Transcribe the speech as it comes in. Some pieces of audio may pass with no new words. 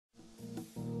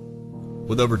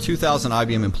with over 2,000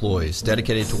 IBM employees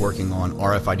dedicated to working on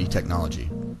RFID technology.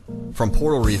 From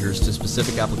portal readers to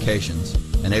specific applications,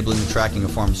 enabling the tracking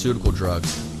of pharmaceutical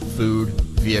drugs, food,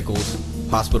 vehicles,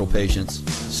 hospital patients,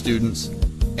 students,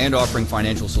 and offering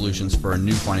financial solutions for a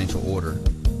new financial order.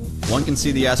 One can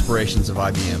see the aspirations of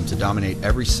IBM to dominate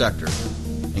every sector,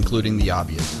 including the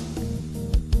obvious.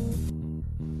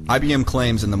 IBM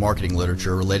claims in the marketing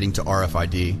literature relating to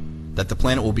RFID that the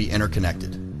planet will be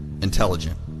interconnected,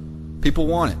 intelligent. People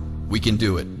want it. We can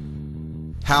do it.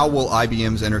 How will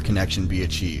IBM's interconnection be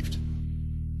achieved?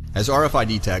 As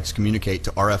RFID tags communicate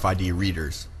to RFID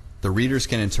readers, the readers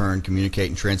can in turn communicate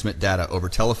and transmit data over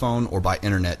telephone or by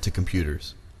internet to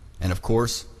computers, and of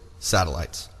course,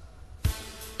 satellites.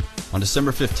 On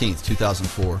December 15,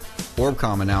 2004,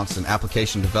 Orbcomm announced an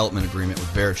application development agreement with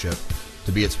VeriChip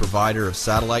to be its provider of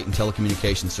satellite and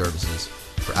telecommunication services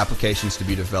for applications to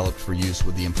be developed for use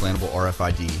with the implantable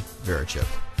RFID VeriChip.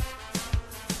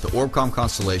 The Orbcomm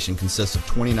constellation consists of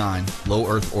 29 low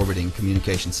Earth orbiting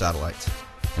communication satellites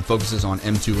and focuses on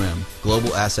M2M,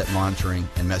 global asset monitoring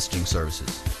and messaging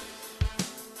services.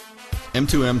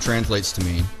 M2M translates to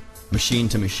mean machine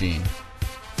to machine,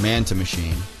 man to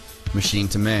machine, machine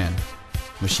to man,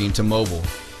 machine to mobile,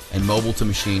 and mobile to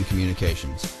machine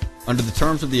communications. Under the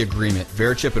terms of the agreement,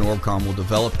 VeriChip and Orbcomm will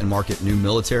develop and market new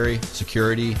military,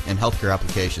 security, and healthcare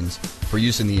applications for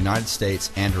use in the United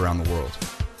States and around the world.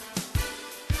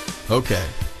 Okay,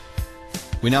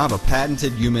 we now have a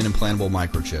patented human implantable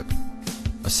microchip,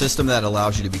 a system that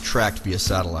allows you to be tracked via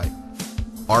satellite,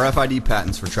 RFID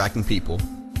patents for tracking people,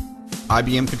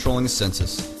 IBM controlling the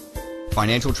census,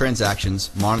 financial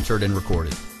transactions monitored and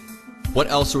recorded. What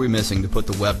else are we missing to put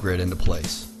the web grid into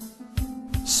place?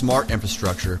 Smart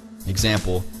infrastructure,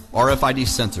 example, RFID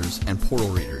sensors and portal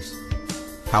readers.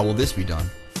 How will this be done?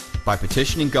 By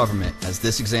petitioning government, as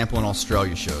this example in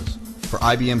Australia shows, for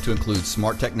IBM to include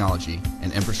smart technology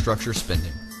and infrastructure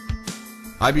spending.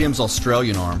 IBM's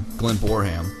Australian arm, Glenn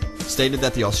Boreham, stated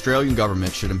that the Australian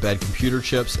government should embed computer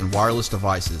chips and wireless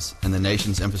devices in the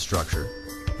nation's infrastructure,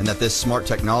 and that this smart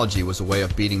technology was a way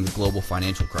of beating the global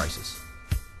financial crisis.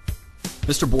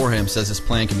 Mr. Boreham says this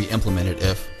plan can be implemented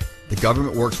if the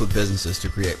government works with businesses to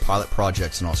create pilot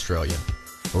projects in Australia,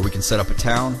 where we can set up a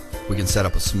town, we can set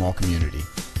up a small community.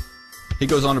 He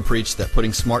goes on to preach that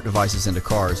putting smart devices into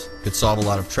cars could solve a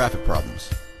lot of traffic problems.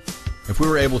 If we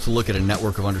were able to look at a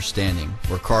network of understanding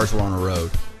where cars were on a road,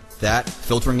 that,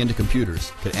 filtering into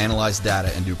computers, could analyze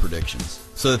data and do predictions.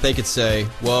 So that they could say,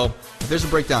 well, if there's a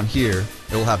breakdown here,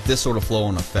 it will have this sort of flow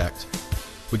and effect.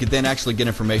 We could then actually get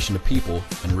information to people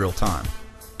in real time.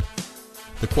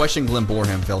 The question Glenn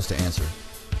Boreham fails to answer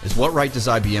is, what right does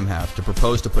IBM have to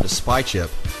propose to put a spy chip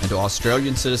into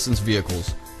Australian citizens'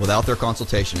 vehicles without their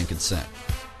consultation and consent?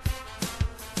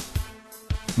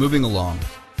 Moving along,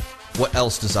 what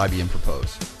else does IBM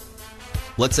propose?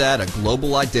 Let's add a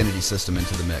global identity system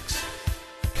into the mix.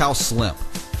 Cal Slimp,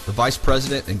 the Vice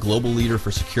President and Global Leader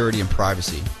for Security and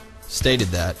Privacy, stated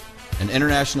that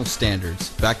international standards,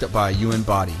 backed up by a UN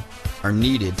body, are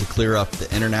needed to clear up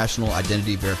the international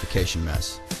identity verification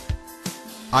mess.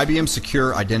 IBM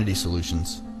Secure Identity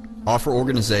Solutions offer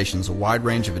organizations a wide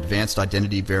range of advanced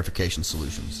identity verification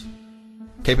solutions.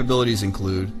 Capabilities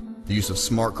include the use of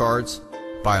smart cards,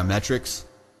 biometrics,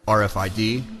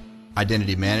 RFID,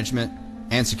 identity management,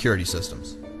 and security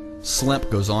systems.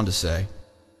 Slimp goes on to say,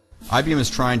 IBM is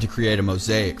trying to create a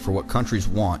mosaic for what countries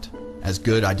want as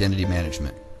good identity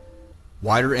management.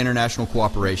 Wider international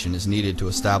cooperation is needed to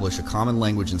establish a common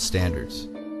language and standards.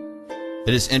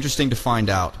 It is interesting to find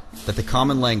out that the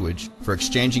common language for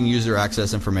exchanging user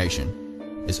access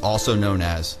information is also known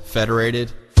as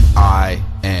Federated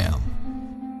I-AM.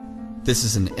 This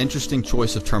is an interesting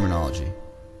choice of terminology,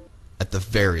 at the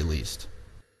very least.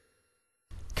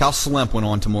 Cal Slimp went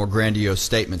on to more grandiose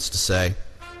statements to say,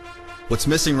 what's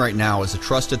missing right now is a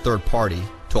trusted third party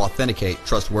to authenticate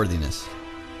trustworthiness.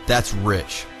 That's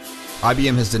rich.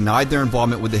 IBM has denied their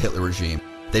involvement with the Hitler regime.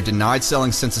 They've denied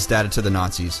selling census data to the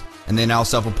Nazis, and they now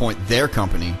self-appoint their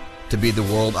company to be the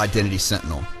World Identity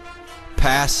Sentinel.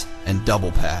 Pass and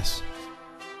double pass.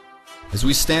 As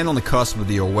we stand on the cusp of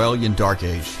the Orwellian Dark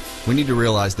Age, we need to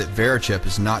realize that VeriChip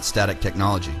is not static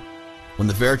technology. When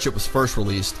the VeriChip was first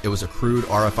released, it was a crude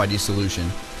RFID solution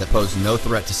that posed no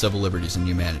threat to civil liberties and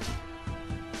humanity.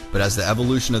 But as the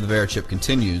evolution of the VeriChip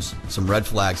continues, some red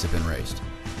flags have been raised.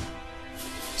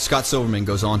 Scott Silverman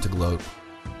goes on to gloat,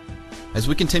 as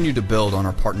we continue to build on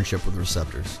our partnership with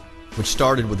receptors, which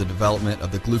started with the development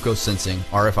of the glucose-sensing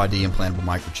RFID implantable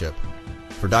microchip,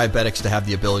 for diabetics to have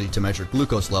the ability to measure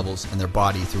glucose levels in their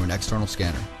body through an external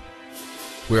scanner.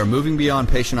 We are moving beyond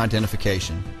patient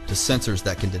identification to sensors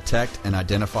that can detect and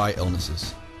identify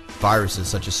illnesses, viruses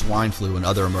such as swine flu and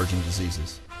other emerging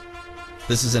diseases.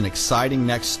 This is an exciting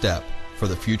next step for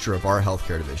the future of our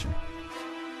healthcare division.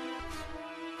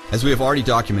 As we have already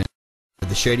documented,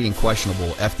 the shady and questionable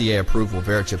FDA approval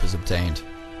VeriChip has obtained.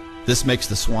 This makes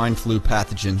the swine flu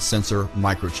pathogen sensor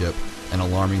microchip an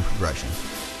alarming progression.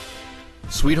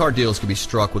 Sweetheart deals could be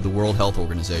struck with the World Health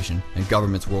Organization and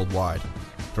governments worldwide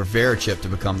for VeriChip to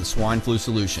become the swine flu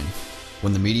solution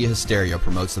when the media hysteria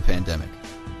promotes the pandemic.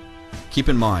 Keep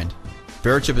in mind,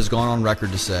 VeriChip has gone on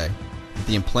record to say that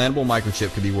the implantable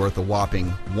microchip could be worth a whopping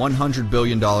 $100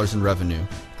 billion in revenue,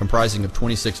 comprising of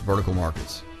 26 vertical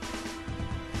markets.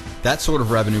 That sort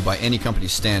of revenue by any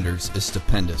company's standards is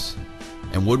stupendous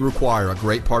and would require a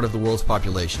great part of the world's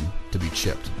population to be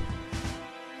chipped.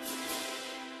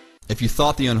 If you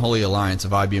thought the unholy alliance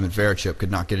of IBM and VeriChip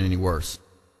could not get any worse,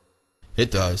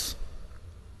 it does.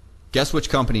 Guess which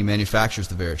company manufactures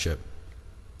the VeriChip?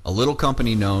 A little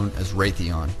company known as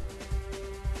Raytheon.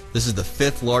 This is the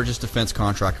 5th largest defense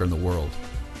contractor in the world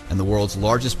and the world's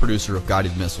largest producer of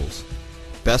guided missiles,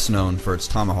 best known for its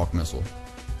Tomahawk missile.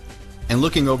 And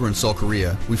looking over in Seoul,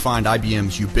 Korea, we find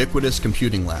IBM's ubiquitous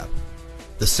computing lab,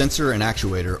 the Sensor and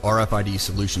Actuator RFID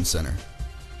Solution Center.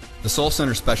 The Seoul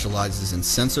Center specializes in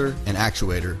sensor and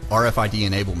actuator RFID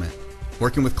enablement,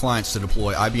 working with clients to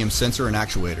deploy IBM sensor and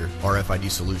actuator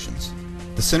RFID solutions.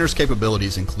 The center's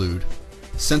capabilities include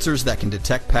sensors that can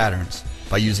detect patterns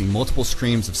by using multiple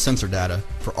streams of sensor data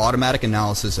for automatic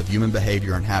analysis of human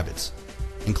behavior and habits,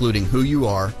 including who you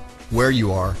are, where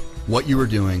you are, what you are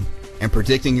doing, and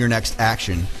predicting your next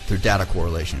action through data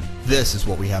correlation. This is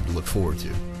what we have to look forward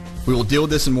to. We will deal with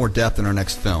this in more depth in our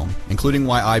next film, including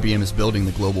why IBM is building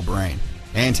the global brain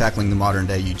and tackling the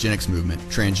modern-day eugenics movement,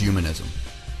 transhumanism.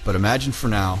 But imagine for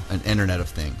now an Internet of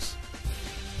Things,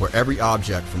 where every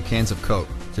object from cans of Coke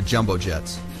to jumbo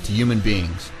jets to human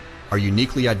beings are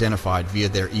uniquely identified via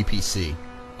their EPC,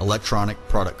 electronic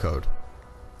product code.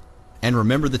 And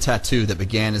remember the tattoo that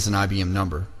began as an IBM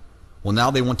number? Well,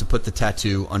 now they want to put the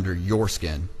tattoo under your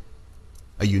skin.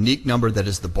 A unique number that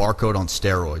is the barcode on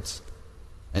steroids.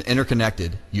 An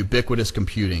interconnected, ubiquitous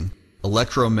computing,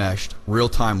 electro-meshed,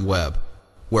 real-time web,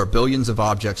 where billions of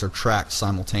objects are tracked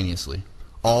simultaneously,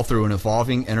 all through an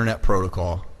evolving internet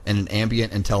protocol in an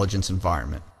ambient intelligence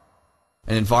environment.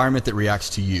 An environment that reacts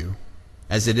to you,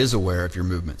 as it is aware of your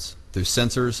movements, through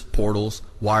sensors, portals,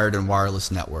 wired and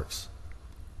wireless networks.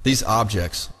 These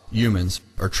objects, humans,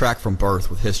 are tracked from birth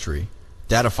with history,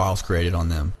 data files created on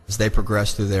them, as they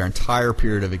progress through their entire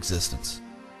period of existence.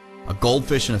 A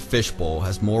goldfish in a fishbowl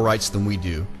has more rights than we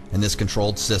do in this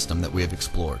controlled system that we have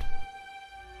explored.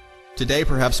 Today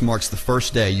perhaps marks the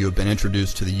first day you have been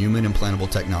introduced to the human implantable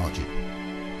technology.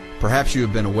 Perhaps you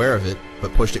have been aware of it,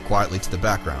 but pushed it quietly to the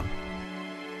background.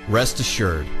 Rest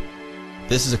assured,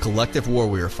 this is a collective war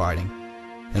we are fighting,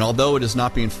 and although it is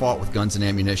not being fought with guns and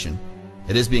ammunition,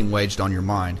 it is being waged on your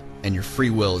mind, and your free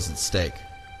will is at stake.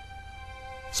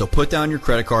 So put down your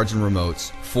credit cards and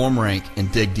remotes, form rank,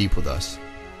 and dig deep with us.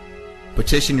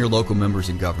 Petition your local members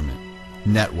in government.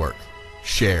 Network.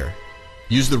 Share.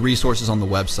 Use the resources on the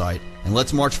website, and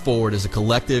let's march forward as a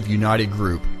collective, united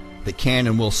group that can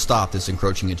and will stop this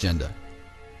encroaching agenda.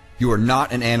 You are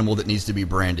not an animal that needs to be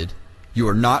branded. You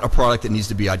are not a product that needs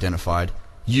to be identified.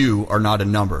 You are not a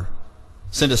number.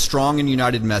 Send a strong and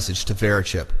united message to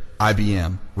VeriChip,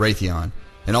 IBM, Raytheon,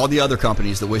 and all the other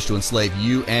companies that wish to enslave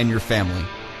you and your family,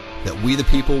 that we the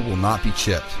people will not be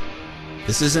chipped.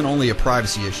 This isn't only a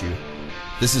privacy issue,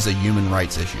 this is a human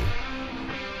rights issue.